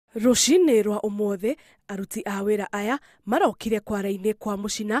Rucini rwa umothe aruti a wira aya marokire kware-ini kwa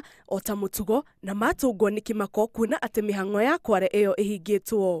mucina ota mutugo na matungwo ni kimako kuona ati mihang'o ya kware iyo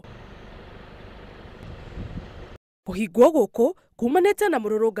ihingitwo. Kuhingwo guku kumanite na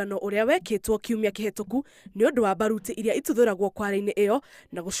mururungano uria wekitwo kiumia kihituku ni undu wa baruti iria ituthuragwo kware-ini iyo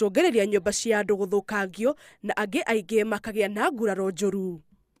na gucungiriria nyumba cia andu guthukangio na angi aingi makagia na nguraro njuru.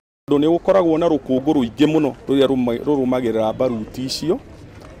 Ni gukoragwo na rukungu ruingi muno ruria rurumagirira baruti icio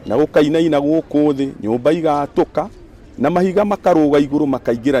na gukainaina guku thi nyumba igatuka na mahiga makaruga iguru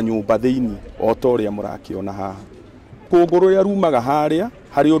makaingira nyumba thiini o ta uria murakiona haha. Rukungu ruria rumaga haria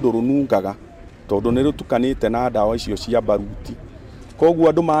hari undu runungaga tondu ni rutukanite na ndawa icio cia baruti, koguo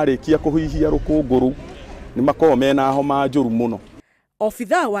andu marikia kuhihia rukungu ru ni makoragwo mena homa njuru muno.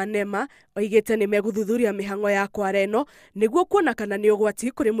 Obithaa wa nema oigite ni meguthuthuria mihang'o ya kware ino niguo kuona kana ni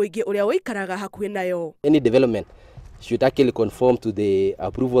ugwati kuri muingi uria uikaraga hakuhi nayo. Any development should actually conform to the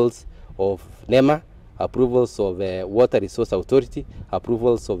approvals of nema, approvals of the Water Resource Authority,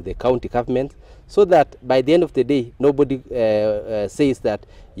 approvals of the county government, so that by the end of the day nobody says that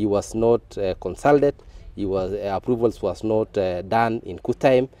he was not consulted, approvals was not done in good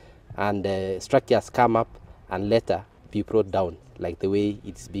time, and structures come up and later be brought down like the way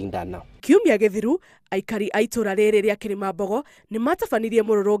it's being done now. Kiumia githiru aikari a Ituura riri ria Kilimambogo ni matabanirie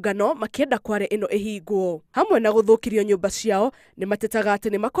mururungano makienda kware ino ihingwo hamwe na guthukirio nyumba ciao. Ni matetaga ati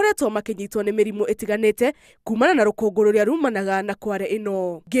ni makoretwo makinyitwo ni mirimu itiganite kumana na rukungu ruria rumanaga na kware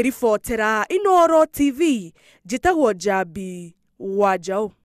ino. Ngiribotera Inooro TV, njitagwo Jambi Wanjaũ.